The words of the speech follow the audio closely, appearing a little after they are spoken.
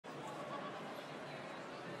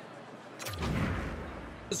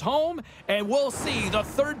is home, and we'll see the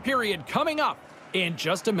third period coming up in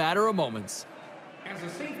just a matter of moments. As a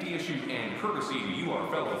safety issue and courtesy to you, our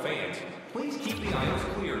fellow fans, please keep the aisles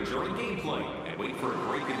clear during gameplay and wait for a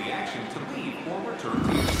break in the action to leave or return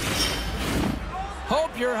to your seat.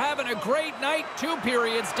 Hope you're having a great night. 2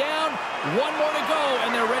 periods down, 1 more to go,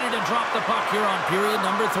 and they're ready to drop the puck here on period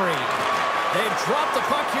number 3. They've dropped the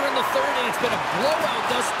puck here in the third, and it's been a blowout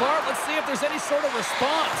thus far. Let's see if there's any sort of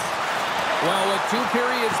response. Well, with 2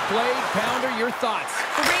 periods played, Pounder, your thoughts?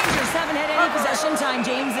 The Rangers haven't had any possession time,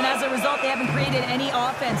 James, and as a result, they haven't created any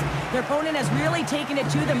offense. Their opponent has really taken it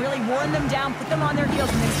to them, really worn them down, put them on their heels,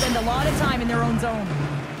 and they spend a lot of time in their own zone.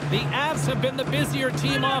 The Avs have been the busier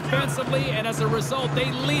team offensively, and as a result,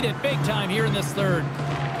 they lead it big time here in this third.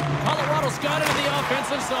 Colorado's got it in the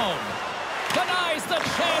offensive zone. Denies the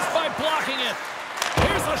chance by blocking it.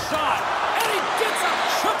 Here's a shot, and he gets a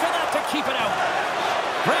chunk of that to keep it out.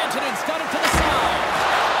 Rantanen's got it to the side.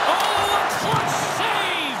 Oh, a clutch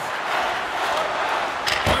save!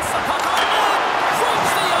 Puts the puck on net,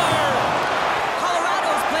 breaks the iron.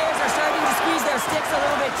 Colorado's players are starting to squeeze their sticks a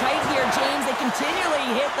little bit tight here, James. They continually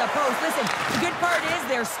hit the post. Listen, the good part is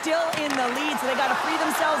they're still in the lead, so they got to free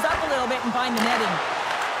themselves up a little bit and find the netting.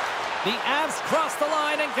 The Avs cross the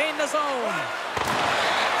line and gain the zone.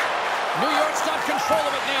 New York's got control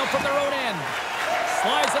of it now from their own end.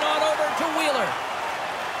 Slides it on over to Wheeler.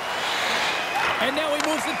 And now he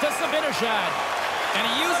moves it to Zibanejad. And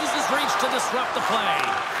he uses his reach to disrupt the play.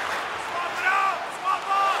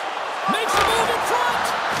 Makes a move in front.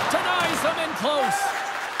 Denies him in close.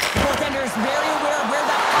 The goaltender is very aware of where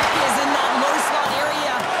that puck is in that low slot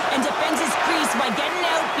area and defends his crease by getting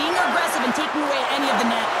out, being aggressive, and taking away any of the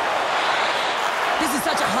net. This is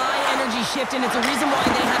such a high-energy shift, and it's a reason why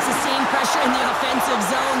they have sustained pressure in the offensive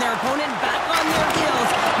zone. Their opponent back on their heels,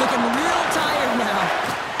 looking real tired now.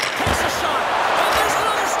 Takes a shot, and there's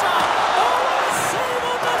another stop. Oh, a save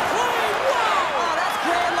on the play! Wow! Oh, that's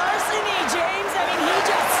grand larceny, James. I mean, he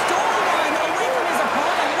just stole one away from his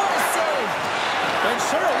opponent. What a save. And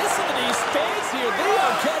sure, listen to these fans here. They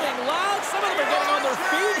are getting loud. Some of them are getting on their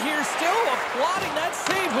feet here still, applauding that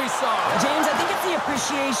save we saw. James, I think it's the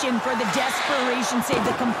appreciation for the desperation save,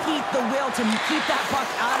 to compete, the will to keep that puck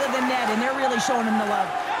out of the net, and they're really showing him the love.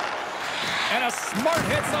 And a smart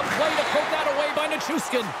hits-up play to poke that away by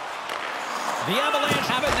Nichushkin. The Avalanche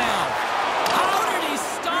have it now. How did he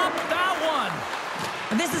stop that one?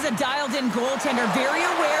 This is a dialed-in goaltender, very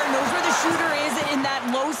aware, knows where the shooter is in that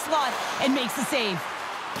low slot, and makes the save.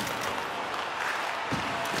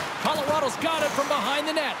 Colorado's got it from behind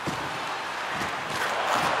the net.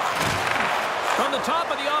 From the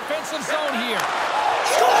top of the offensive zone here.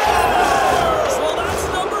 Scores! Well, that's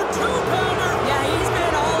number 2, Pounder. Yeah, he's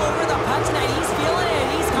been all over the puck tonight. He's feeling it.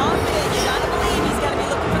 He's confident. You gotta believe he's gotta be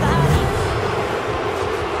looking for the hattie.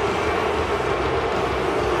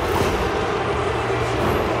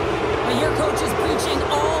 Well, your coach is preaching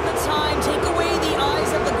all the time. Take away the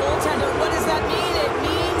eyes of the goaltender. What does that mean? It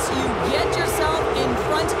means you get yourself in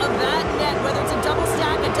front of that net, whether it's a double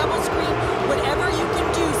stack, a double screen, whatever you can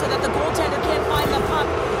do so that the goaltender can't find the puck.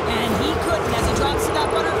 And he couldn't. As he drops to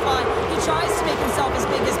that butterfly, he tries to make himself as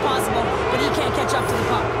big as possible, but he can't catch up to the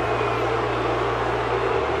puck.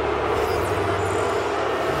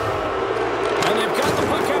 And they've got the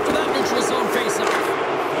puck after that neutral zone faceoff.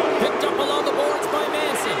 Picked up along the boards by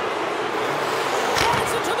Manson.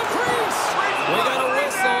 Drives it to the crease. We got a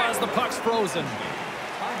whistle as the puck's frozen.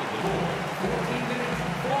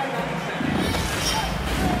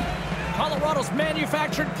 Colorado's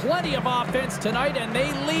manufactured plenty of offense tonight, and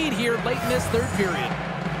they lead here late in this third period.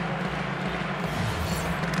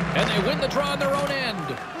 And they win the draw on their own end.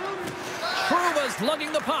 Truba's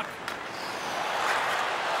lugging the puck.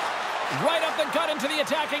 Right up the gut into the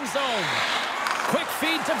attacking zone. Quick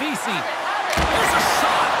feed to Vesey. There's a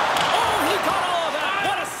shot. Oh, he got all of that.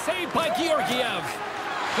 What a save by Georgiev.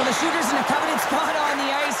 Well, the shooter's in a coveted spot on the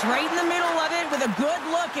ice, right in the middle of it with a good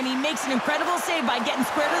look, and he makes an incredible save by getting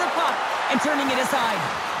square to the puck and turning it aside.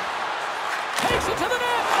 Takes it to the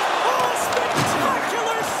net. Oh,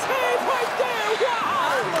 spectacular save right there.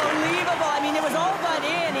 Wow. Unbelievable. I mean, it was all but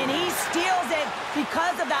in, and he steals it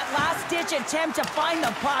because of that last-ditch attempt to find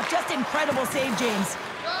the puck. Just incredible save, James.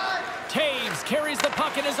 Taves carries the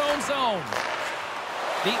puck in his own zone.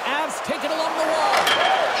 The Avs take it along the wall.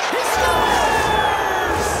 He scores!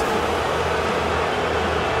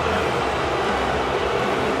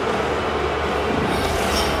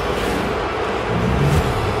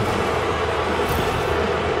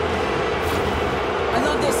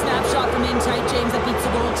 Tight, James, that beats the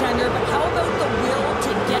goaltender, but how about the will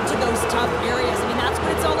to get to those tough areas? I mean, that's what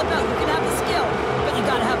it's all about. You can have the skill, but you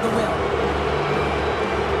gotta have the will.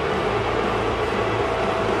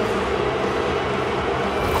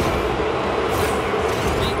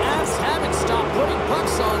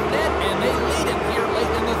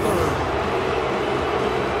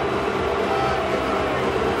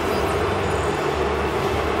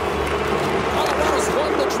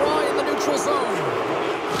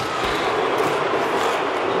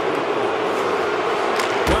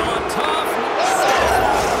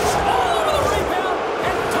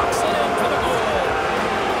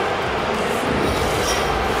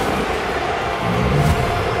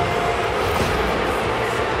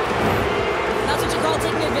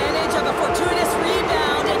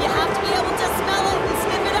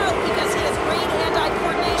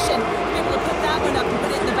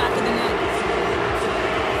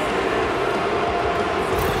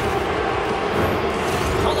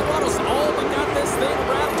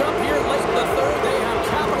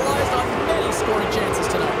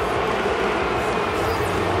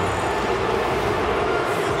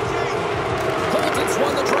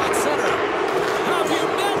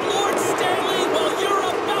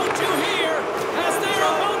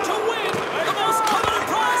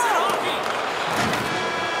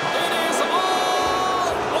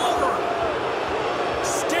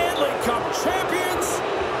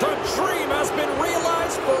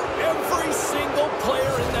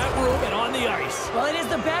 it is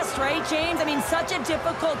the best, right, James? I mean, such a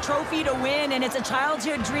difficult trophy to win, and it's a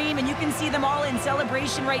childhood dream, and you can see them all in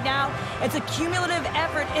celebration right now. It's a cumulative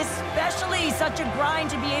effort, especially such a grind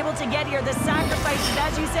to be able to get here. The sacrifices,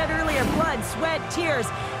 as you said earlier, blood, sweat, tears.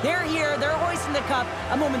 They're here, they're hoisting the cup,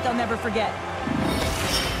 a moment they'll never forget.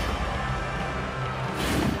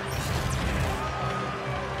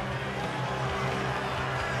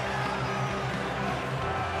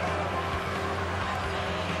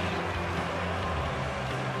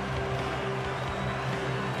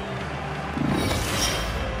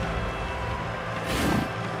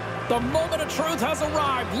 The moment of truth has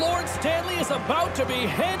arrived. Lord Stanley is about to be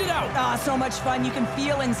handed out. Ah, so much fun. You can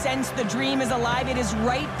feel and sense the dream is alive. It is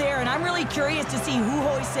right there, and I'm really curious to see who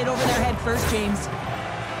hoists it over their head first, James.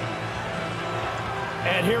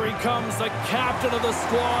 And here he comes, the captain of the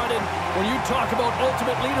squad. And when you talk about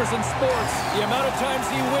ultimate leaders in sports, the amount of times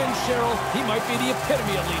he wins, Cheryl, he might be the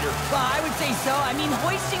epitome of leader. Well, I would say so. I mean,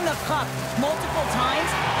 hoisting the cup multiple times,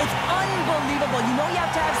 it's unbelievable. You know you have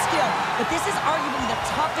to have skill, but this is arguably the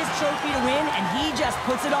toughest trophy to win, and he just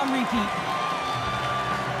puts it on repeat.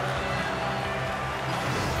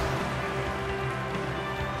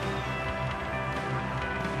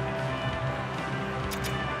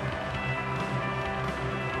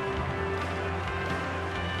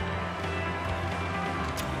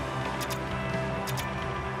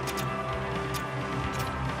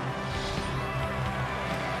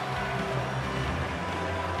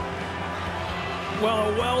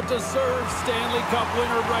 Well, a well-deserved Stanley Cup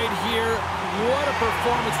winner right here. What a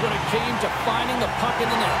performance when it came to finding the puck in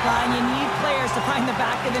the net. And you need players to find the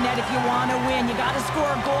back of the net if you want to win. You got to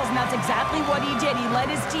score goals, and that's exactly what he did. He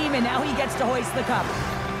led his team, and now he gets to hoist the cup.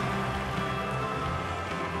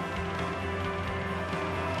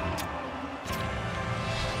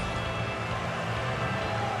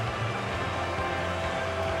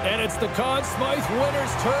 And it's the Conn Smythe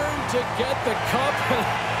winner's turn to get the cup.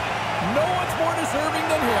 No one's more deserving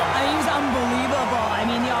than him. I mean, he was unbelievable. I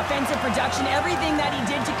mean, the offensive production, everything that he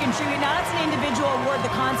did to contribute. Now, that's an individual award, the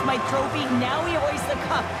Conn Smythe Trophy. Now he hoists the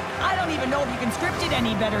cup. I don't even know if you can script it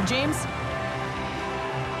any better, James.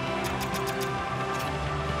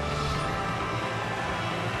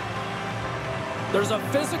 There's a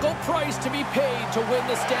physical price to be paid to win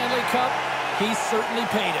the Stanley Cup. He certainly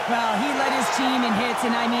paid it. Well, he led his team in hits,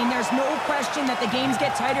 and I mean, there's no question that the games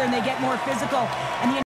get tighter and they get more physical. And the